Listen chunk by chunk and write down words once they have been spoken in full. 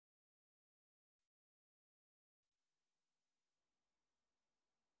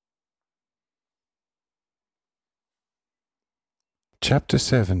Chapter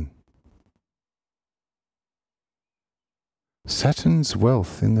 7. Saturn's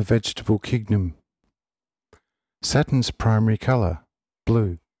wealth in the vegetable kingdom. Saturn's primary colour,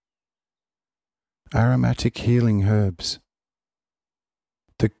 blue. Aromatic healing herbs.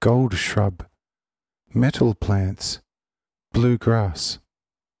 The gold shrub, metal plants, blue grass.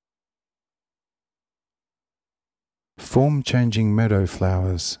 Form-changing meadow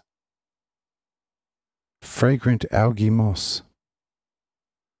flowers. Fragrant algae moss.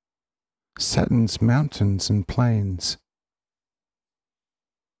 Saturn's mountains and plains.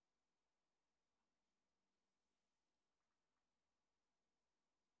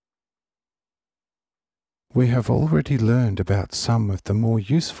 We have already learned about some of the more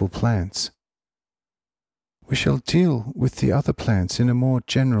useful plants. We shall deal with the other plants in a more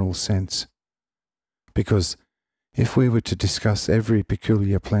general sense, because if we were to discuss every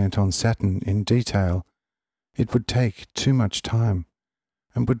peculiar plant on Saturn in detail, it would take too much time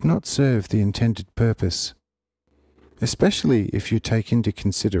and would not serve the intended purpose, especially if you take into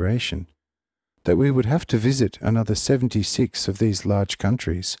consideration that we would have to visit another 76 of these large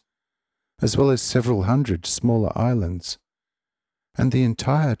countries, as well as several hundred smaller islands, and the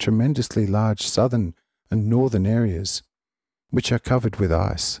entire tremendously large southern and northern areas, which are covered with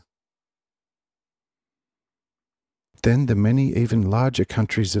ice. Then the many even larger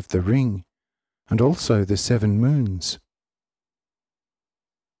countries of the Ring, and also the 7 moons.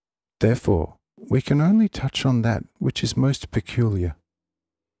 Therefore, we can only touch on that which is most peculiar,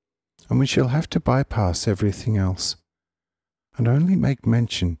 and we shall have to bypass everything else, and only make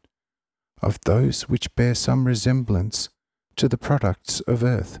mention of those which bear some resemblance to the products of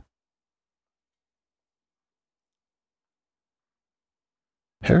earth.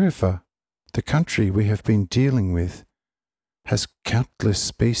 Hereford, the country we have been dealing with, has countless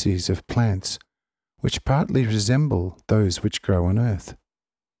species of plants which partly resemble those which grow on earth.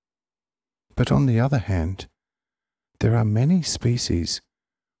 But on the other hand, there are many species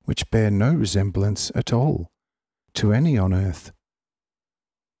which bear no resemblance at all to any on earth.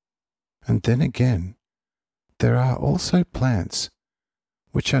 And then again, there are also plants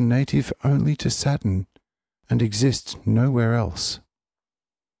which are native only to Saturn and exist nowhere else.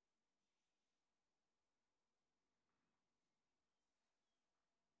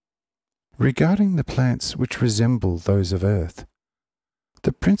 Regarding the plants which resemble those of Earth,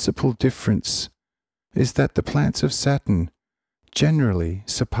 the principal difference is that the plants of Saturn generally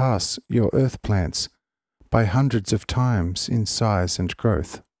surpass your Earth plants by hundreds of times in size and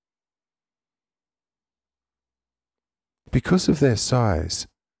growth. Because of their size,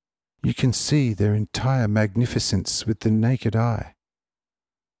 you can see their entire magnificence with the naked eye,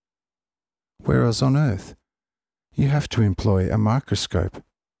 whereas on Earth you have to employ a microscope.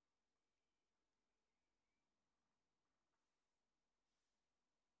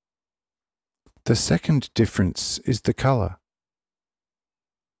 The second difference is the colour.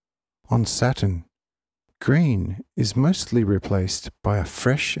 On Saturn, green is mostly replaced by a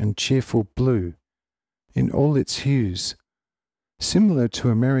fresh and cheerful blue in all its hues, similar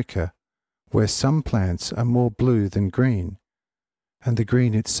to America, where some plants are more blue than green, and the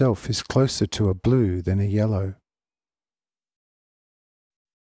green itself is closer to a blue than a yellow.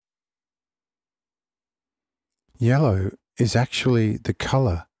 Yellow is actually the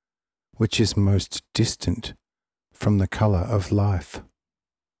colour which is most distant from the colour of life.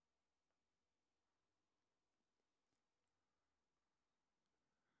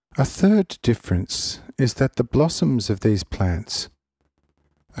 A third difference is that the blossoms of these plants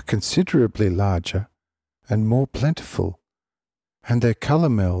are considerably larger and more plentiful, and their colour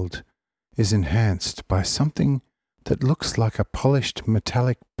meld is enhanced by something that looks like a polished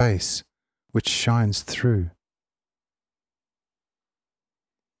metallic base which shines through.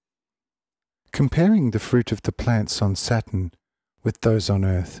 Comparing the fruit of the plants on Saturn with those on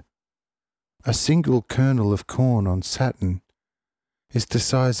Earth, a single kernel of corn on Saturn is the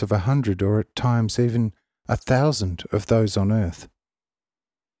size of 100 or at times even 1,000 of those on Earth.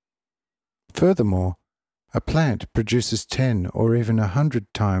 Furthermore, a plant produces 10 or even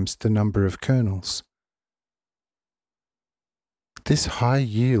 100 times the number of kernels. This high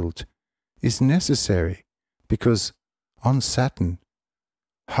yield is necessary because on Saturn,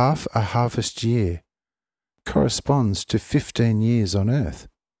 half a harvest year corresponds to 15 years on Earth.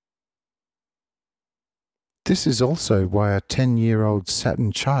 This is also why a 10-year-old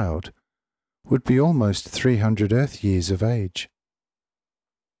Saturn child would be almost 300 Earth years of age.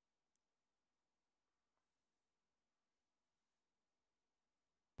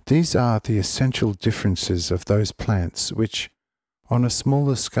 These are the essential differences of those plants which, on a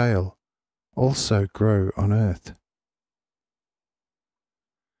smaller scale, also grow on Earth.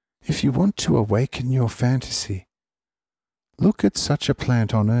 If you want to awaken your fantasy, look at such a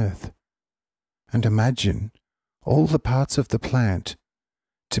plant on earth and imagine all the parts of the plant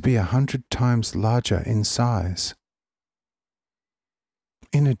to be 100 times larger in size.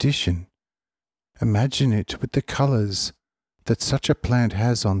 In addition, imagine it with the colors that such a plant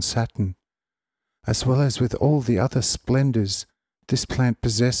has on Saturn, as well as with all the other splendors this plant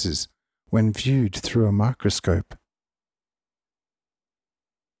possesses when viewed through a microscope.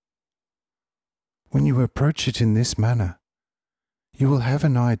 When you approach it in this manner, you will have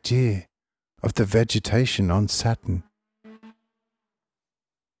an idea of the vegetation on Saturn.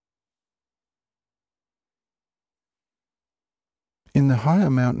 In the higher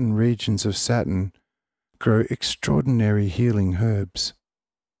mountain regions of Saturn grow extraordinary healing herbs.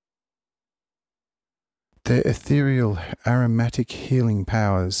 Their ethereal aromatic healing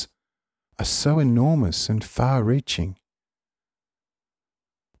powers are so enormous and far-reaching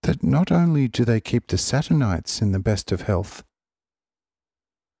that not only do they keep the Saturnites in the best of health,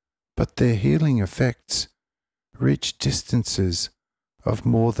 but their healing effects reach distances of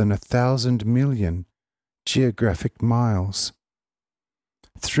more than 1,000 million geographic miles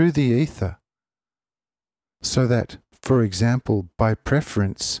through the ether, so that, for example, by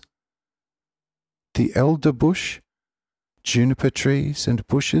preference, the elder bush, juniper trees and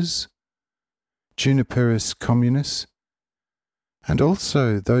bushes, Juniperus communis, and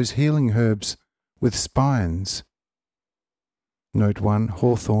also those healing herbs with spines, note 1,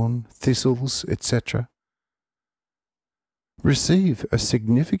 hawthorn, thistles, etc., receive a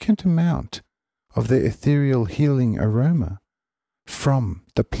significant amount of their ethereal healing aroma from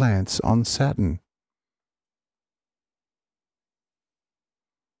the plants on Saturn.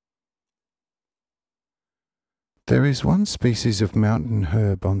 There is one species of mountain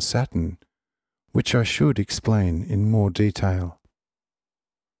herb on Saturn which I should explain in more detail.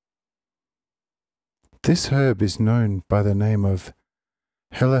 This herb is known by the name of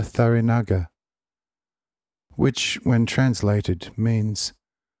Helatharinaga, which, when translated, means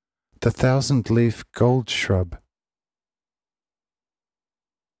the thousand-leaf gold shrub.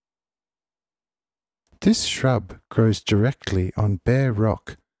 This shrub grows directly on bare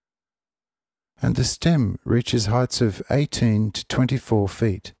rock, and the stem reaches heights of 18 to 24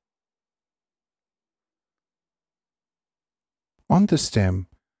 feet. On the stem,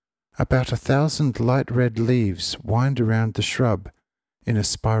 about 1,000 light red leaves wind around the shrub in a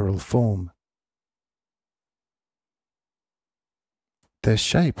spiral form. Their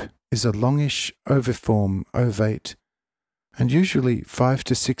shape is a longish oviform ovate, and usually 5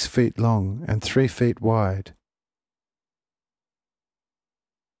 to 6 feet long and 3 feet wide.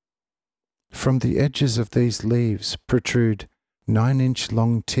 From the edges of these leaves protrude 9-inch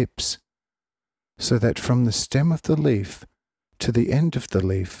long tips, so that from the stem of the leaf to the end of the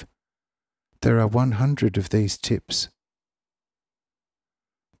leaf there are 100 of these tips.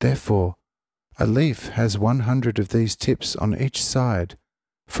 Therefore, a leaf has 100 of these tips on each side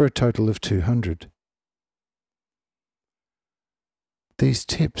for a total of 200. These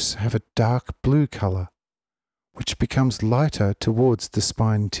tips have a dark blue color, which becomes lighter towards the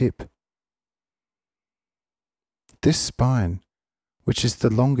spine tip. This spine, which is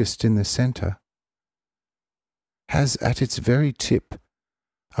the longest in the center, has at its very tip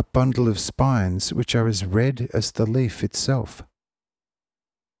a bundle of spines which are as red as the leaf itself.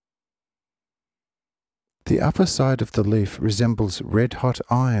 The upper side of the leaf resembles red-hot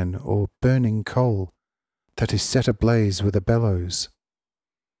iron or burning coal that is set ablaze with a bellows.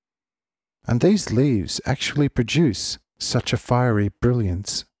 And these leaves actually produce such a fiery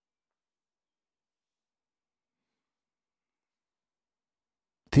brilliance.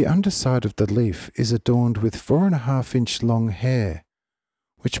 The underside of the leaf is adorned with 4.5-inch long hair,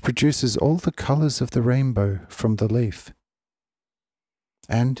 which produces all the colours of the rainbow from the leaf.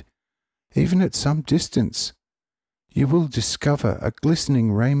 And, even at some distance, you will discover a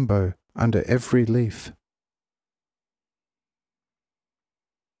glistening rainbow under every leaf.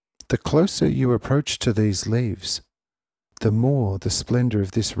 The closer you approach to these leaves, the more the splendour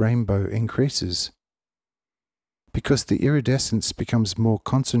of this rainbow increases, because the iridescence becomes more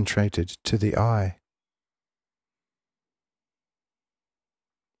concentrated to the eye.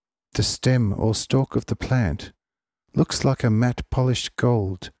 The stem or stalk of the plant looks like a matte polished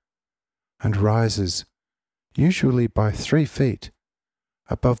gold and rises, usually by 3 feet,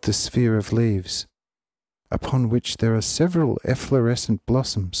 above the sphere of leaves, upon which there are several efflorescent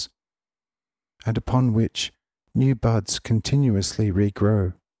blossoms, and upon which new buds continuously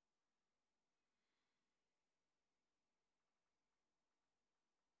regrow.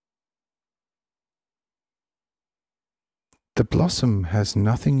 The blossom has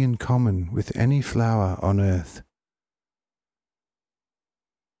nothing in common with any flower on earth.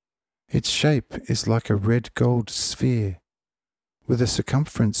 Its shape is like a red gold sphere with a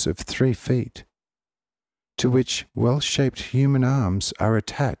circumference of 3 feet, to which well-shaped human arms are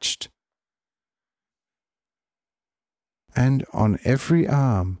attached, and on every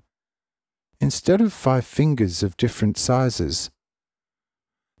arm, instead of 5 fingers of different sizes,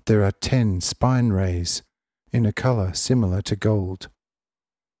 there are 10 spine rays in a colour similar to gold.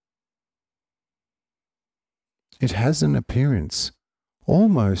 It has an appearance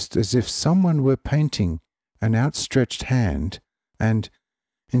almost as if someone were painting an outstretched hand and,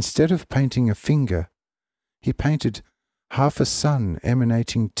 instead of painting a finger, he painted half a sun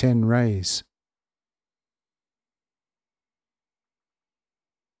emanating 10 rays.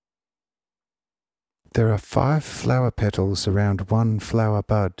 There are 5 flower petals around one flower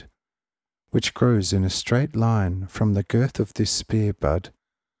bud, which grows in a straight line from the girth of this sphere bud,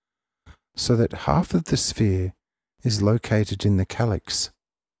 so that half of the sphere is located in the calyx.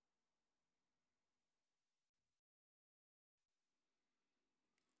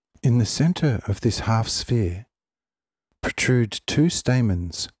 In the centre of this half sphere protrude 2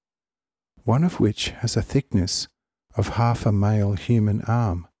 stamens, one of which has a thickness of half a male human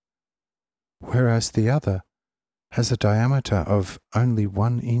arm, whereas the other has a diameter of only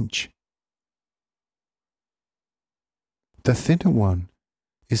 1 inch. The thinner one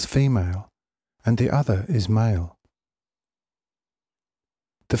is female and the other is male.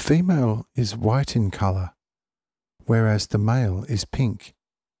 The female is white in colour, whereas the male is pink.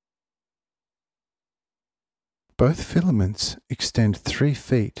 Both filaments extend 3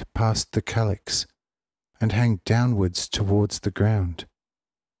 feet past the calyx and hang downwards towards the ground,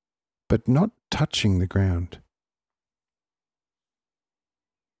 but not touching the ground.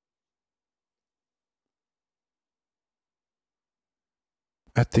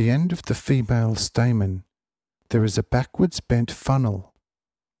 At the end of the female stamen, there is a backwards bent funnel,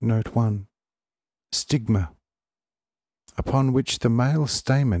 note 1, stigma, upon which the male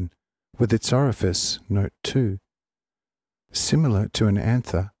stamen with its orifice, note 2, similar to an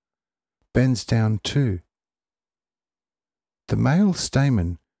anther, bends down too. The male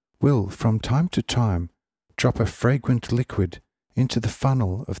stamen will from time to time drop a fragrant liquid into the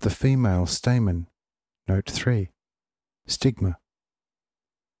funnel of the female stamen, note 3, stigma.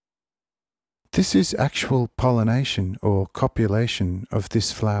 This is actual pollination or copulation of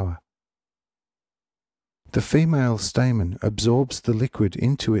this flower. The female stamen absorbs the liquid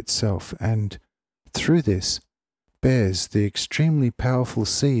into itself and, through this, bears the extremely powerful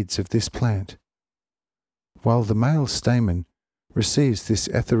seeds of this plant, while the male stamen receives this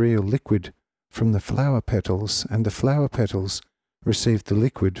ethereal liquid from the flower petals, and the flower petals receive the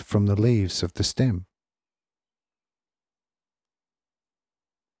liquid from the leaves of the stem.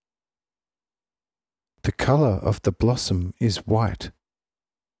 The colour of the blossom is white.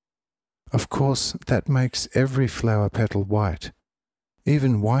 Of course, that makes every flower petal white,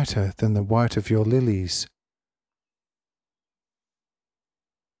 even whiter than the white of your lilies.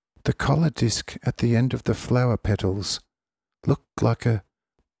 The collar disc at the end of the flower petals look like a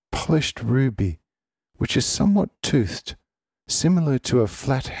polished ruby, which is somewhat toothed, similar to a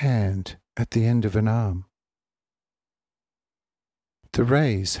flat hand at the end of an arm. The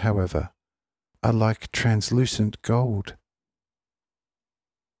rays, however, are like translucent gold.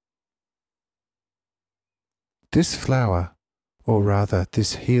 This flower, or rather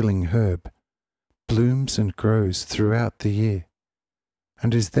this healing herb, blooms and grows throughout the year,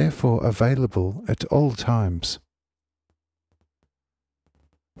 and is therefore available at all times.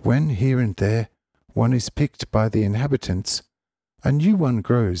 When here and there one is picked by the inhabitants, a new one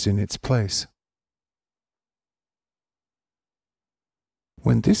grows in its place.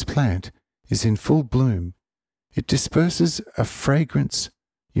 When this plant is in full bloom, it disperses a fragrance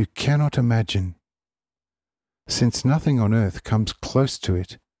you cannot imagine, since nothing on earth comes close to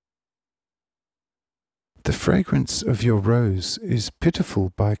it. The fragrance of your rose is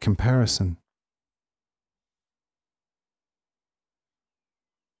pitiful by comparison.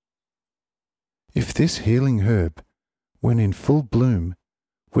 If this healing herb, when in full bloom,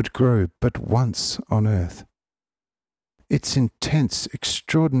 would grow but once on earth, its intense,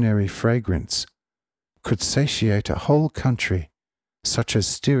 extraordinary fragrance could satiate a whole country, such as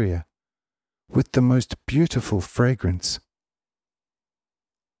Styria, with the most beautiful fragrance.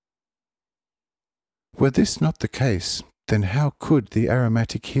 Were this not the case, then how could the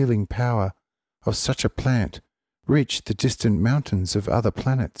aromatic healing power of such a plant reach the distant mountains of other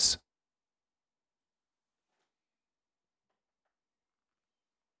planets?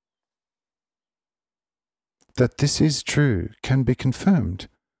 that this is true can be confirmed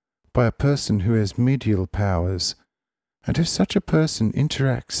by a person who has medial powers, and if such a person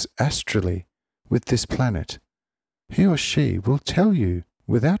interacts astrally with this planet, he or she will tell you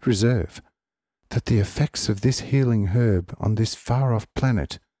without reserve that the effects of this healing herb on this far-off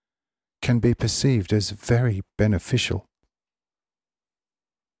planet can be perceived as very beneficial.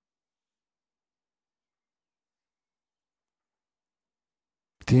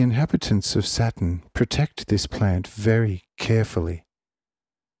 The inhabitants of Saturn protect this plant very carefully,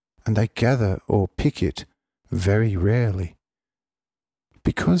 and they gather or pick it very rarely,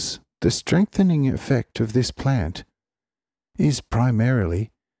 because the strengthening effect of this plant is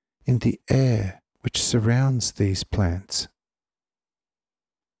primarily in the air which surrounds these plants.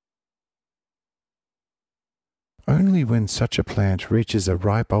 Only when such a plant reaches a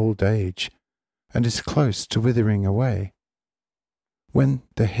ripe old age and is close to withering away, when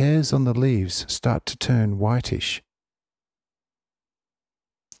the hairs on the leaves start to turn whitish,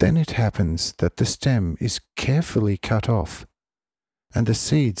 then it happens that the stem is carefully cut off and the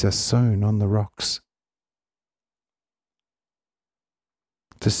seeds are sown on the rocks.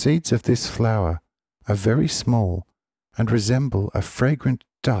 The seeds of this flower are very small and resemble a fragrant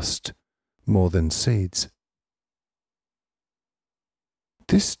dust more than seeds.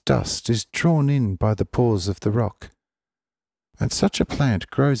 This dust is drawn in by the pores of the rock, and such a plant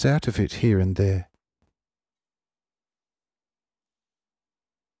grows out of it here and there.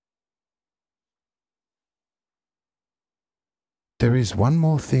 There is one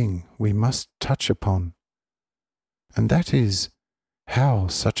more thing we must touch upon, and that is how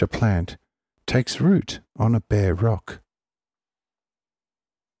such a plant takes root on a bare rock.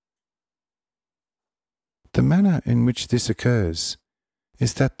 The manner in which this occurs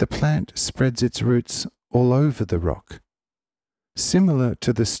is that the plant spreads its roots all over the rock, similar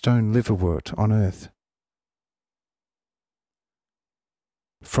to the stone liverwort on earth.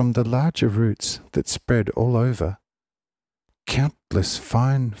 From the larger roots that spread all over, countless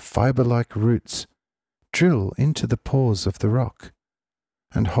fine fibre-like roots drill into the pores of the rock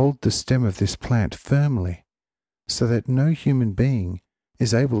and hold the stem of this plant firmly so that no human being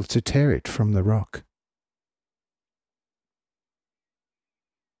is able to tear it from the rock.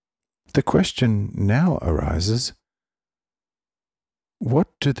 The question now arises, what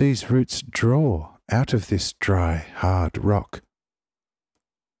do these roots draw out of this dry, hard rock?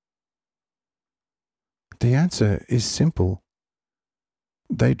 The answer is simple.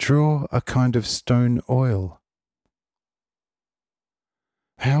 They draw a kind of stone oil.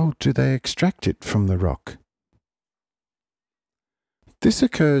 How do they extract it from the rock? This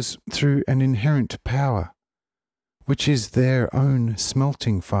occurs through an inherent power, which is their own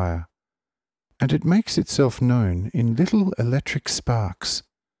smelting fire, and it makes itself known in little electric sparks,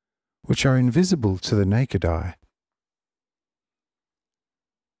 which are invisible to the naked eye.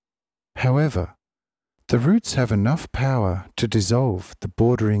 However, the roots have enough power to dissolve the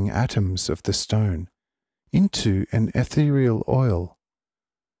bordering atoms of the stone into an ethereal oil,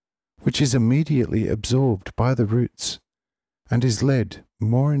 which is immediately absorbed by the roots and is led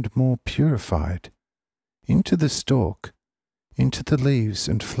more and more purified into the stalk, into the leaves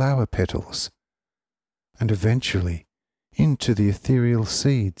and flower petals, and eventually into the ethereal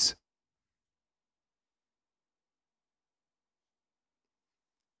seeds.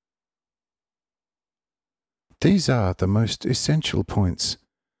 These are the most essential points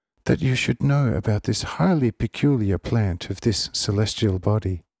that you should know about this highly peculiar plant of this celestial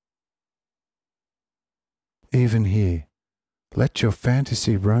body. Even here, let your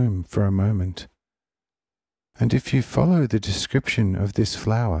fantasy roam for a moment, and if you follow the description of this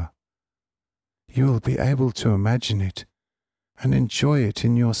flower, you will be able to imagine it and enjoy it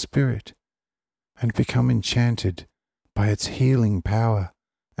in your spirit and become enchanted by its healing power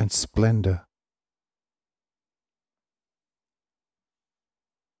and splendor.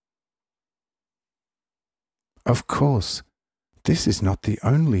 Of course, this is not the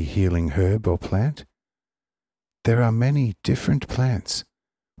only healing herb or plant. There are many different plants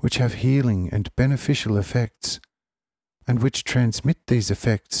which have healing and beneficial effects, and which transmit these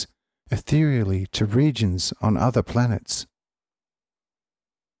effects ethereally to regions on other planets.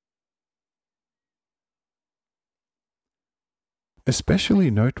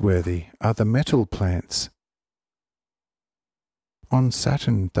 Especially noteworthy are the metal plants. On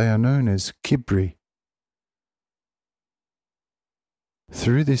Saturn they are known as kibri.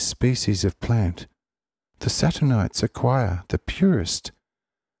 Through this species of plant, the Saturnites acquire the purest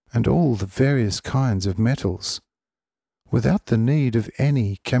and all the various kinds of metals, without the need of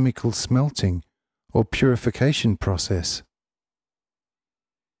any chemical smelting or purification process.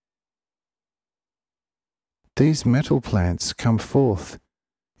 These metal plants come forth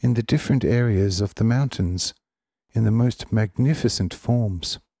in the different areas of the mountains in the most magnificent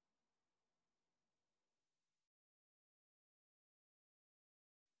forms.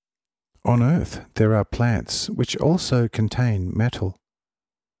 On earth there are plants which also contain metal.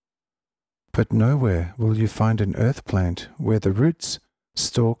 But nowhere will you find an earth plant where the roots,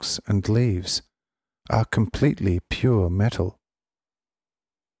 stalks and leaves are completely pure metal.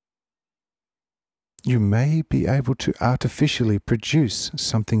 You may be able to artificially produce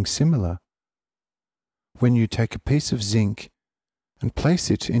something similar when you take a piece of zinc and place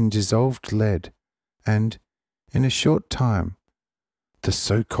it in dissolved lead, and in a short time the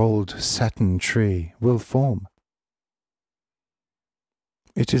so-called Saturn tree will form.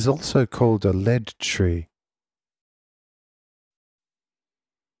 It is also called a lead tree.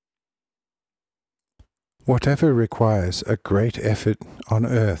 Whatever requires a great effort on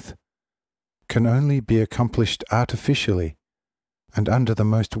earth can only be accomplished artificially and under the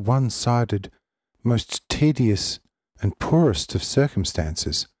most one-sided, most tedious and poorest of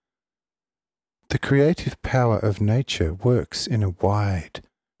circumstances. The creative power of nature works in a wide,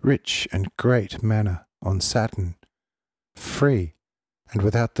 rich and great manner on Saturn, free and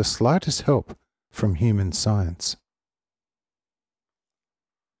without the slightest help from human science.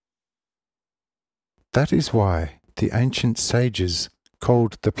 That is why the ancient sages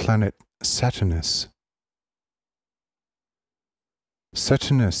called the planet Saturnus.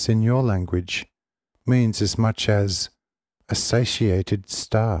 Saturnus in your language means as much as a satiated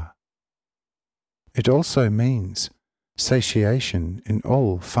star. It also means satiation in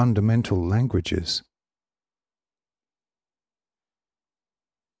all fundamental languages.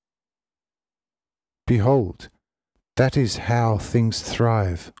 Behold, that is how things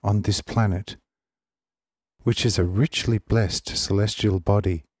thrive on this planet, which is a richly blessed celestial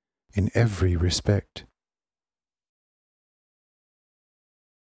body in every respect.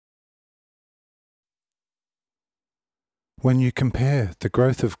 When you compare the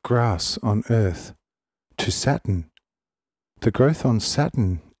growth of grass on Earth to Saturn, the growth on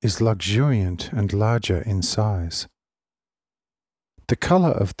Saturn is luxuriant and larger in size. The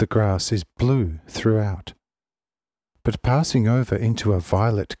colour of the grass is blue throughout, but passing over into a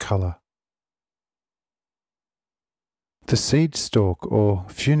violet colour. The seed stalk or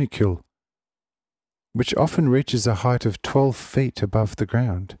funicule, which often reaches a height of 12 feet above the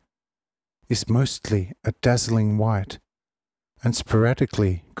ground, is mostly a dazzling white and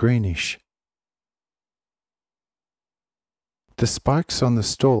sporadically greenish. The spikes on the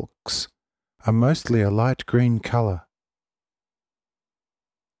stalks are mostly a light green colour.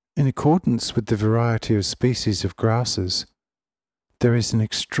 In accordance with the variety of species of grasses, there is an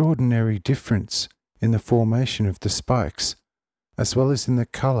extraordinary difference in the formation of the spikes, as well as in the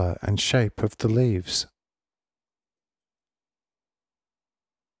colour and shape of the leaves.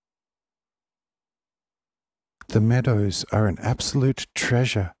 The meadows are an absolute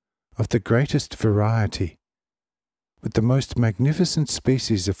treasure of the greatest variety, with the most magnificent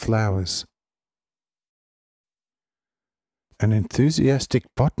species of flowers. An enthusiastic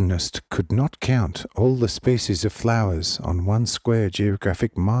botanist could not count all the species of flowers on 1 square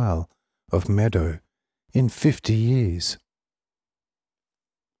geographic mile of meadow in 50 years.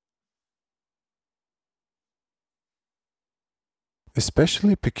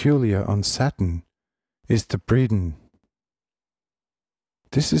 Especially peculiar on Saturn is the breeden.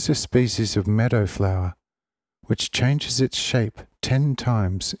 This is a species of meadow flower which changes its shape 10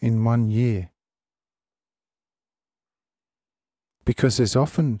 times in 1 year. Because as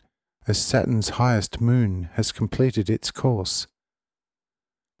often as Saturn's highest moon has completed its course,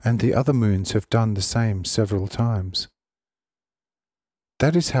 and the other moons have done the same several times.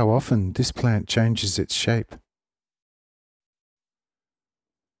 That is how often this plant changes its shape.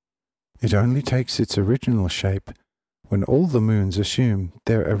 It only takes its original shape when all the moons assume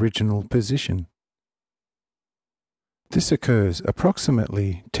their original position. This occurs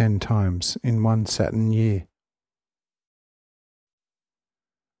approximately 10 times in 1 Saturn year.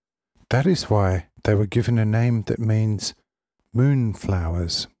 That is why they were given a name that means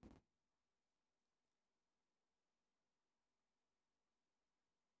moonflowers.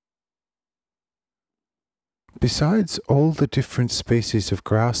 Besides all the different species of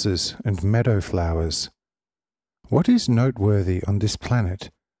grasses and meadow flowers, what is noteworthy on this planet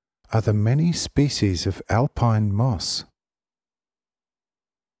are the many species of alpine moss.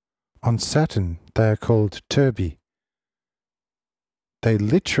 On Saturn they are called turbi. They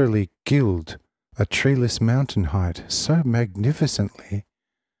literally gild a treeless mountain height so magnificently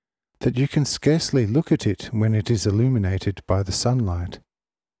that you can scarcely look at it when it is illuminated by the sunlight.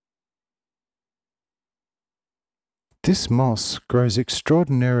 This moss grows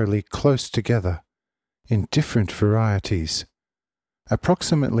extraordinarily close together in different varieties,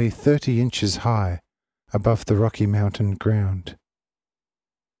 approximately 30 inches high above the Rocky Mountain ground.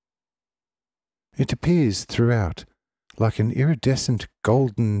 It appears throughout like an iridescent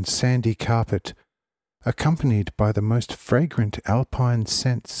golden sandy carpet, accompanied by the most fragrant alpine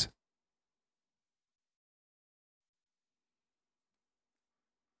scents.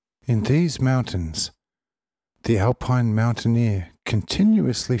 In these mountains, the alpine mountaineer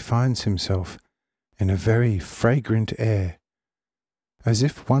continuously finds himself in a very fragrant air, as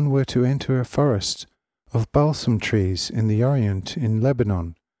if one were to enter a forest of balsam trees in the Orient in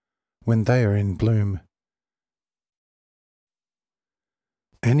Lebanon when they are in bloom.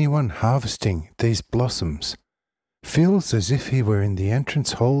 Anyone harvesting these blossoms feels as if he were in the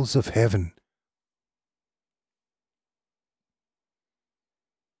entrance halls of heaven.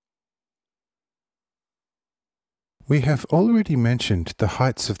 We have already mentioned the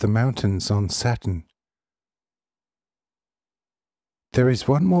heights of the mountains on Saturn. There is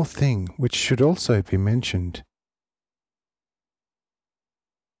one more thing which should also be mentioned.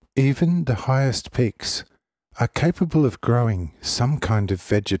 Even the highest peaks are capable of growing some kind of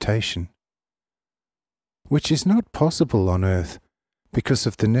vegetation, which is not possible on Earth because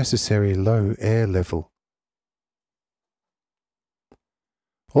of the necessary low air level.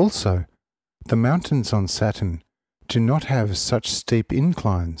 Also, the mountains on Saturn do not have such steep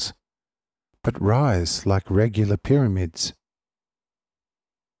inclines, but rise like regular pyramids.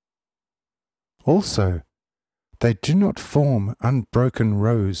 Also, they do not form unbroken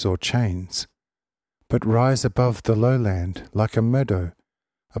rows or chains, but rise above the lowland like a meadow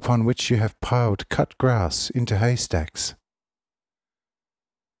upon which you have piled cut grass into haystacks.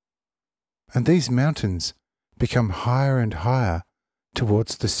 And these mountains become higher and higher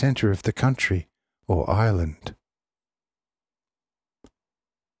towards the centre of the country or island.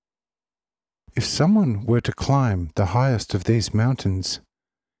 If someone were to climb the highest of these mountains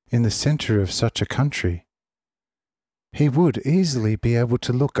in the centre of such a country, he would easily be able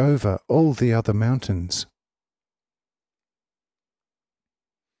to look over all the other mountains.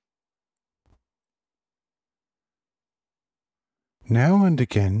 Now and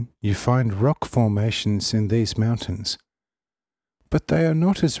again you find rock formations in these mountains, but they are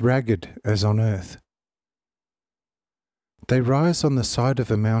not as ragged as on Earth. They rise on the side of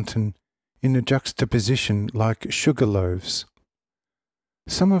a mountain in a juxtaposition like sugar loaves,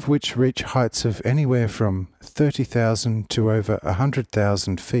 some of which reach heights of anywhere from 30,000 to over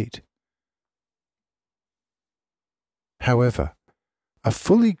 100,000 feet. However, a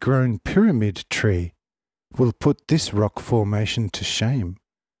fully grown pyramid tree will put this rock formation to shame,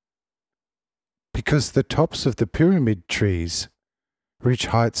 because the tops of the pyramid trees reach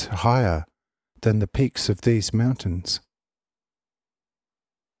heights higher than the peaks of these mountains.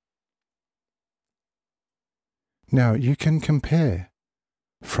 Now you can compare,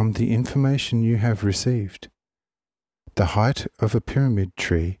 from the information you have received, the height of a pyramid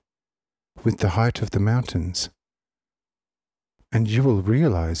tree with the height of the mountains, and you will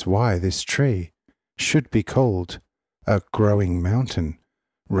realize why this tree should be called a growing mountain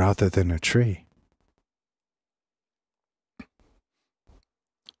rather than a tree.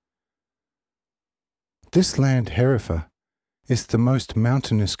 This land Hereford is the most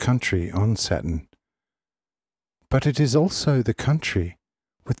mountainous country on Saturn, but it is also the country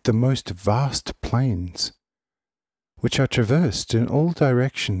with the most vast plains, which are traversed in all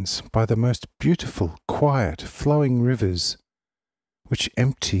directions by the most beautiful, quiet, flowing rivers, which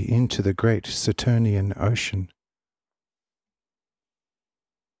empty into the great Saturnian ocean.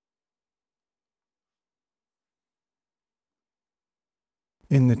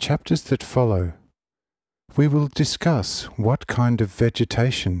 In the chapters that follow, we will discuss what kind of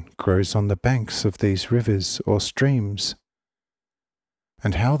vegetation grows on the banks of these rivers or streams,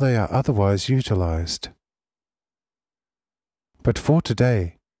 and how they are otherwise utilized. But for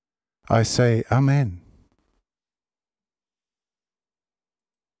today, I say Amen.